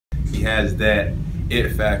he has that it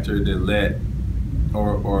factor to let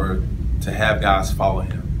or to have guys follow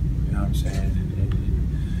him. You know what I'm saying?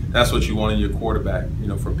 And that's what you want in your quarterback. You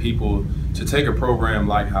know, for people to take a program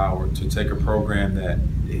like Howard, to take a program that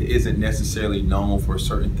isn't necessarily known for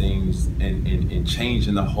certain things and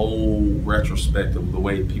changing the whole retrospect of the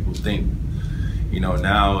way people think. You know,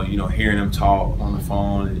 now, you know, hearing him talk on the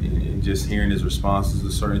phone and just hearing his responses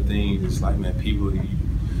to certain things, it's like, man, people,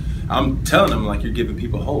 I'm telling them, like, you're giving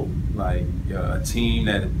people hope. Like, a team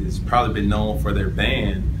that has probably been known for their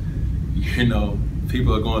band, you know,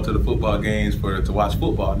 people are going to the football games to watch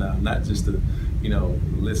football now, not just to, you know,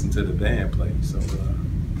 listen to the band play. So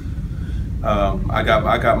I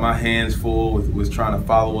got my hands full with trying to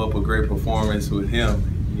follow up a great performance with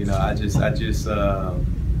him. You know, I just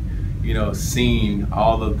you know, seeing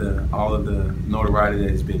all of the notoriety that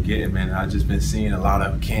he's been getting, man. I've just been seeing a lot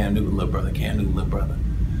of Cam Newton, little brother, Cam Newton, little brother.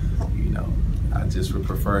 You know, I just would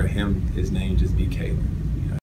prefer his name just be Caylin.